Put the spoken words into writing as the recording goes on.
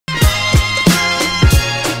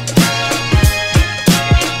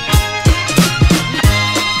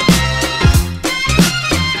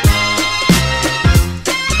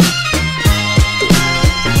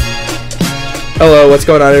Hello, what's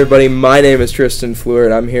going on, everybody? My name is Tristan Fleur,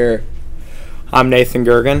 and I'm here. I'm Nathan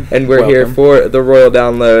Gergen. And we're here for the Royal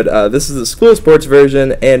Download. This is the school sports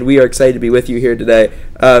version, and we are excited to be with you here today.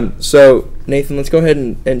 So, Nathan, let's go ahead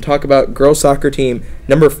and talk about girls soccer team.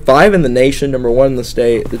 Number 5 in the nation, number 1 in the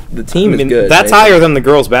state. The team is good. That's Nathan. higher than the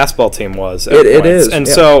girls basketball team was. It is. And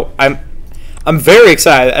yeah. so I'm very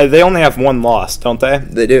excited. They only have one loss, don't they?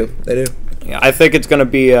 They do. Yeah, I think it's going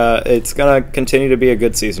to continue to be a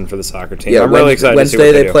good season for the soccer team. Yeah, I'm really excited Wednesday to see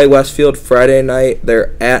what they they play Westfield. Friday night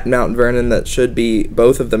they're at Mount Vernon.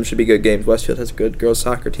 Both of them should be good games. Westfield has a good girls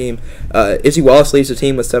soccer team. Izzy Wallace leads the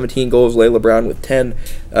team with 17 goals. Layla Brown with 10.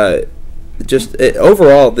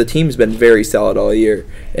 Overall, the team's been very solid all year,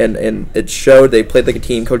 and it showed. They played like a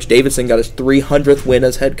team. Coach Davidson got his 300th win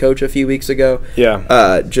as head coach a few weeks ago.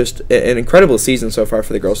 Yeah. Just an incredible season so far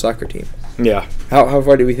for the girls soccer team. Yeah. How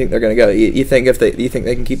far do we think they're going to go? You think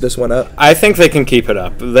they can keep this one up? I think they can keep it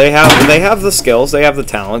up. They have the skills, they have the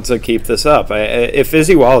talent to keep this up. If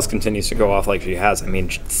Izzy Wallace continues to go off like she has,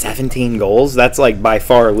 17 goals, that's like by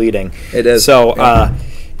far leading. It is. So,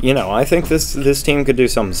 I think this team could do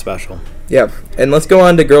something special. Yeah, and let's go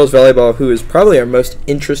on to girls volleyball, who is probably our most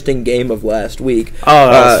interesting game of last week. Oh,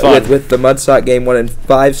 that was fun. With the Mudstock game won in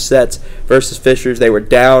 5 sets versus Fishers. They were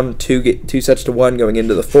down 2-1 going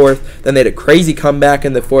into the 4th. Then they had a crazy comeback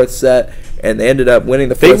in the 4th set, and they ended up winning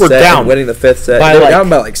the 4th set and winning the 5th set. They were down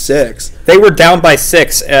by like 6. They were down by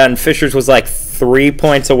 6, and Fishers was like 3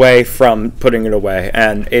 points away from putting it away.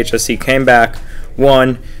 And HSC came back,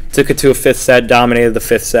 won, took it to a 5th set, dominated the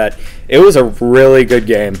 5th set. It was a really good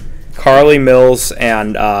game. Carly Mills, I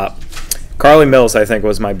think,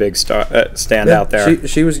 was my big standout there.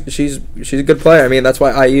 She's a good player. I mean, that's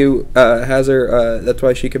why IU has her. That's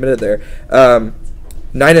why she committed there.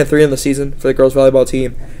 9-3 in the season for the girls volleyball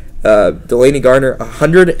team. Delaney Garner,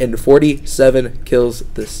 147 kills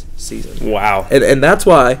this season. Wow. And that's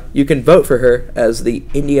why you can vote for her as the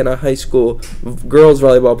Indiana High School Girls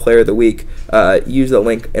Volleyball Player of the Week. Use the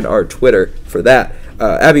link in our Twitter for that.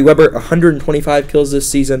 Abby Weber, 125 kills this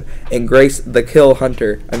season, and Grace the Kill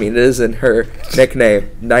Hunter, it is in her nickname,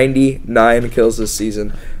 99 kills this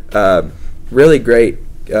season. Really great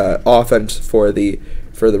offense for the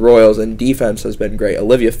Royals, and defense has been great.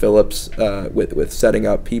 Olivia Phillips with setting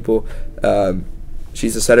up people.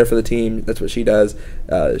 She's a setter for the team. That's what she does.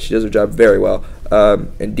 She does her job very well.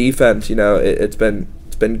 And defense, it's been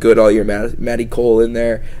good all year. Maddie Cole in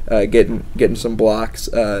there, getting some blocks.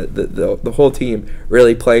 The whole team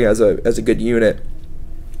really playing as a good unit.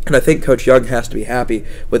 And I think Coach Young has to be happy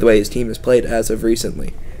with the way his team has played as of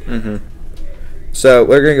recently. Mm-hmm. So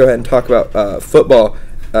we're going to go ahead and talk about football.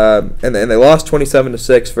 And they lost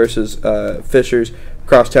 27-6 versus Fishers,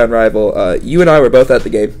 crosstown rival. You and I were both at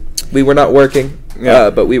the game. We were not working,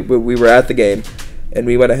 but we were at the game, and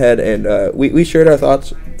we went ahead and we shared our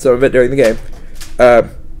thoughts, some of it during the game.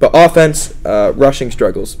 But offense, rushing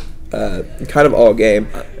struggles, kind of all game.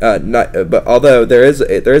 But although there is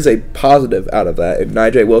a positive out of that, and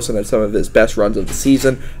Nigel Wilson had some of his best runs of the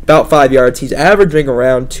season, about 5 yards. He's averaging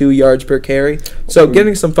around 2 yards per carry. So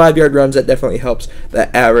getting some 5-yard runs, that definitely helps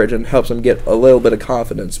that average and helps him get a little bit of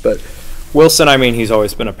confidence. But Wilson, he's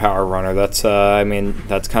always been a power runner. That's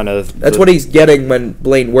that's what he's getting when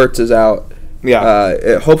Blaine Wirtz is out.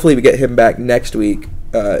 Yeah. Hopefully we get him back next week.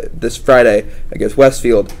 This Friday against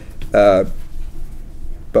Westfield, but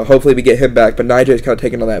hopefully we get him back. But Nigel's kind of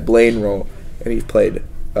taken on that Blaine role, and he's played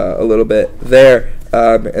a little bit there.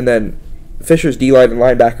 And then Fisher's D-line and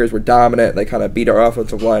linebackers were dominant. They kind of beat our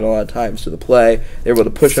offensive line a lot of times to the play. They were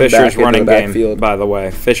able to push them back into the backfield. Game, by the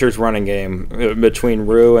way, Fisher's running game between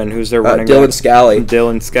Rue and who's their running Dylan back? Scally.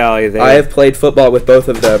 Dylan Scally. I have played football with both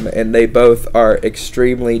of them, and they both are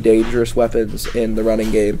extremely dangerous weapons in the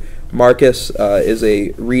running game. Marcus is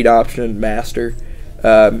a read option master.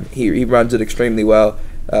 He runs it extremely well.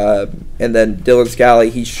 And then Dylan Scally,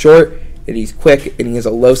 he's short and he's quick and he has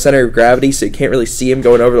a low center of gravity, so you can't really see him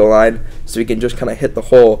going over the line, so he can just kind of hit the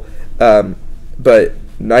hole. But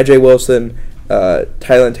Nigel Wilson,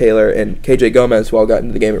 Tylen Taylor, and KJ Gomez, who all got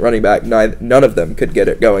into the game at running back, none of them could get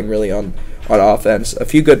it going really on offense. A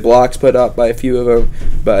few good blocks put up by a few of them,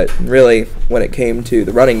 but really when it came to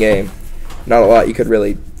the running game, not a lot you could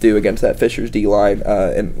really do against that Fishers D-line,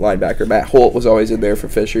 and linebacker Matt Holt was always in there for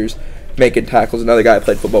Fishers, making tackles. Another guy I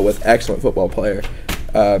played football with, excellent football player.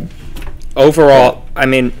 Overall,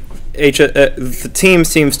 the team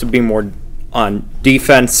seems to be more on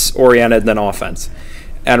defense-oriented than offense.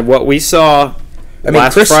 And what we saw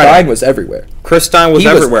Chris Stein was everywhere. Chris Stein was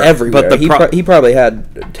everywhere. But he probably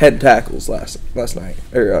had 10 tackles last night,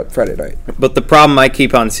 or Friday night. But the problem I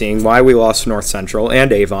keep on seeing, why we lost North Central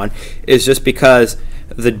and Avon, is just because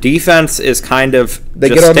The defense is kind of They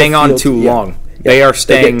just get on the staying on field, too yeah. long. They are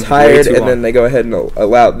staying They get tired, way too and long. then they go ahead and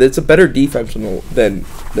allow. It's a better defense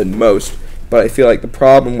than most, but I feel like the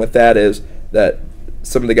problem with that is that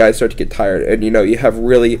some of the guys start to get tired, and you have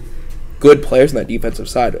really good players on that defensive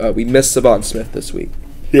side. We missed Savon Smith this week.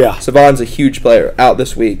 Yeah. Savon's a huge player out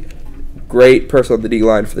this week. Great person on the D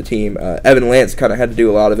line for the team. Evan Lance kind of had to do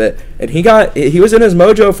a lot of it, and he was in his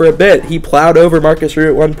mojo for a bit. He plowed over Marcus Rue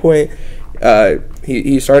at one point.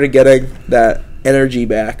 He started getting that energy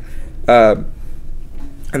back.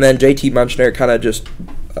 And then JT Munchner kind of just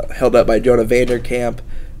held up by Jonah Vanderkamp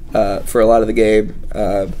for a lot of the game.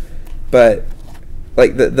 But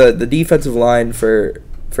like the defensive line for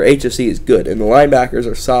HSC is good, and the linebackers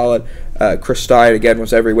are solid. Chris Stein, again,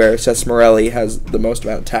 was everywhere. Seth Morelli has the most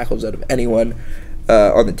amount of tackles out of anyone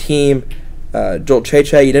on the team. Joel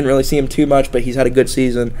Cheche, you didn't really see him too much, but he's had a good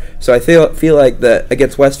season. So I feel like that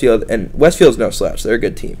against Westfield, and Westfield's no slouch. They're a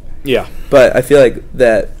good team. Yeah. But I feel like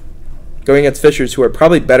that going against Fishers, who are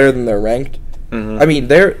probably better than they're ranked. Mm-hmm. I mean,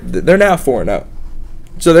 they're now 4-0,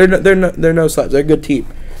 so they're no slouch. They're a good team.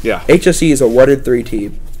 Yeah. HSE is a 1-3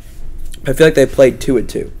 team. I feel like they played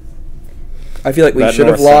 2-2. I feel like we That should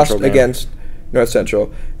have North lost Central game. against North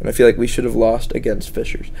Central, and I feel like we should have lost against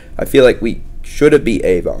Fishers. I feel like we should have beat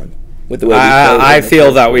Avon with the way we played. I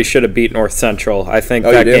feel that we should have beat North Central. I think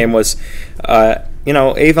that game was,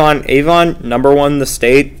 Avon number one in the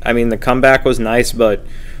state. I mean, the comeback was nice, but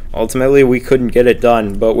ultimately we couldn't get it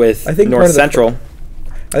done. But with North Central,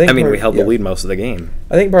 we held the lead most of the game.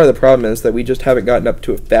 I think part of the problem is that we just haven't gotten up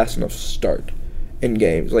to a fast enough start in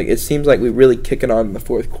games. Like, it seems like we really kick it on in the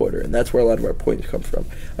fourth quarter, and that's where a lot of our points come from.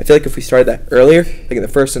 I feel like if we started that earlier, like in the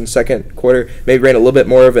first and second quarter, maybe ran a little bit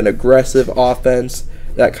more of an aggressive offense,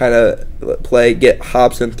 that kind of play, get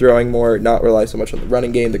Hobson throwing more, not rely so much on the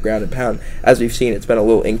running game, the ground and pound. As we've seen, it's been a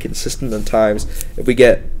little inconsistent at times. If we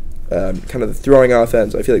get kind of the throwing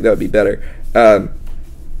offense, I feel like that would be better.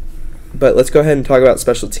 But let's go ahead and talk about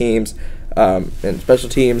special teams. And special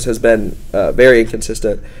teams has been very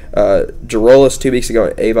inconsistent. Girolis 2 weeks ago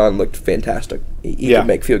at Avon looked fantastic. He could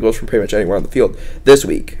make field goals from pretty much anywhere on the field. This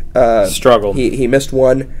week, struggled. He missed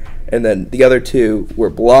one, and then the other two were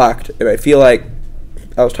blocked. And I feel like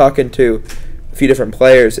I was talking to a few different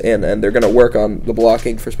players, and they're going to work on the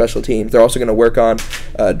blocking for special teams. They're also going to work on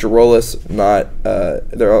Girolis.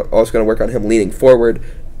 They're also going to work on him leaning forward,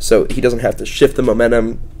 so he doesn't have to shift the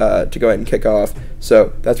momentum to go ahead and kick off.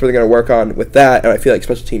 So that's what they're going to work on with that, and I feel like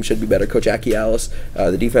special teams should be better. Coach Aki Alice,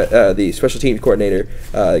 the special teams coordinator,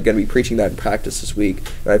 going to be preaching that in practice this week,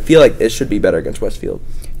 and I feel like it should be better against Westfield.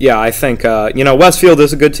 Yeah, I think Westfield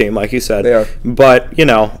is a good team, like you said. They are. But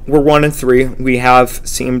we're 1-3. We have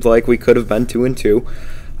seemed like we could have been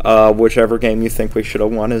 2-2. Whichever game you think we should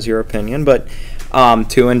have won is your opinion, but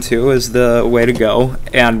 2-2 is the way to go.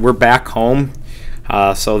 And we're back home.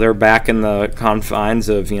 So they're back in the confines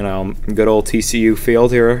of, good old TCU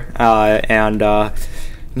field here. I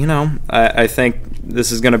think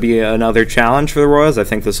this is going to be another challenge for the Royals. I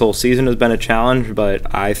think this whole season has been a challenge,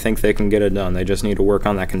 but I think they can get it done. They just need to work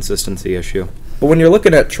on that consistency issue. But when you're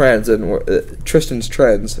looking at trends and Tristan's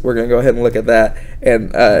trends, we're going to go ahead and look at that.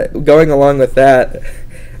 And going along with that,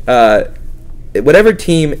 whatever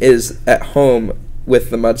team is at home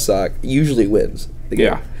with the Mudsock usually wins the game.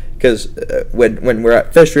 Yeah. Because when we're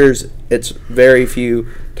at Fishers, it's very few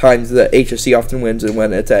times that HSC often wins, and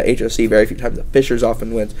when it's at HSC, very few times that Fishers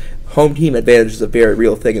often wins. Home team advantage is a very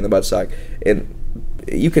real thing in the Mudsock, and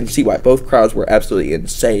you can see why both crowds were absolutely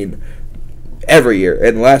insane every year.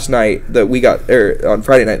 And last night on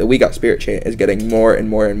Friday night, the We Got Spirit chant is getting more and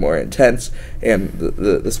more and more intense, and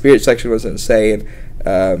the Spirit section was insane.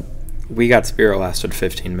 We Got Spirit lasted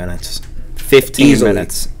 15 minutes. 15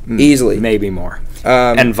 minutes. Easily. Maybe more.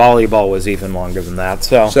 And volleyball was even longer than that.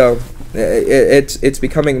 So it's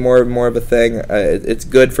becoming more and more of a thing. It's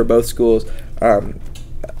good for both schools.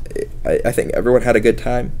 I think everyone had a good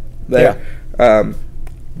time there. Yeah.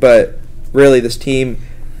 But really, this team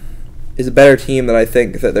is a better team than I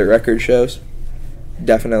think that their record shows.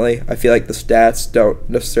 Definitely. I feel like the stats don't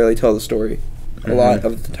necessarily tell the story a lot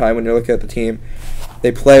of the time when you're looking at the team.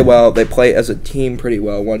 They play well. They play as a team pretty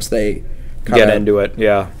well once they get into it.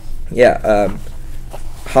 Yeah. Yeah.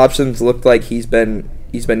 Hobson's looked like he's been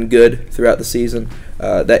good throughout the season.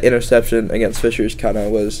 That interception against Fishers kind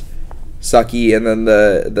of was sucky, and then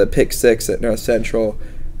the pick six at North Central,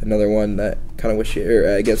 another one that kind of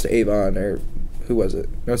against Avon, or who was it?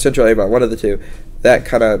 North Central, Avon, one of the two. That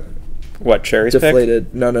kind of Cherry's deflated.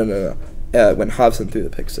 Pick? No. When Hobson threw the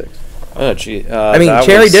pick six. Oh gee.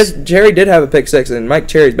 Cherry did have a pick six, and Mike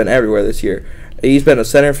Cherry's been everywhere this year. He's been a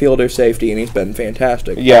center fielder, safety, and he's been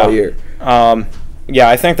fantastic all year. Yeah,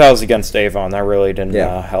 I think that was against Avon. That really didn't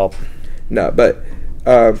help. No, but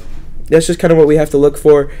that's just kind of what we have to look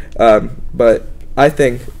for. But I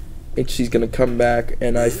think HC's going to come back,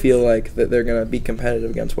 and I feel like that they're going to be competitive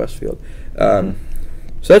against Westfield.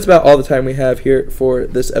 So that's about all the time we have here for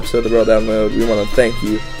this episode of the Royal Download. We want to thank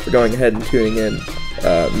you for going ahead and tuning in.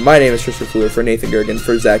 My name is Tristan Fuller for Nathan Gergen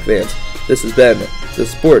for Zach Vance. This has been the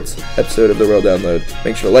sports episode of the Royal Download.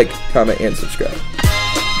 Make sure to like, comment, and subscribe.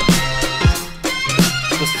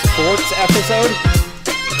 The sports episode?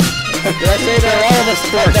 Did I say that? All the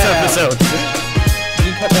sports episode.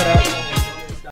 You can cut that out.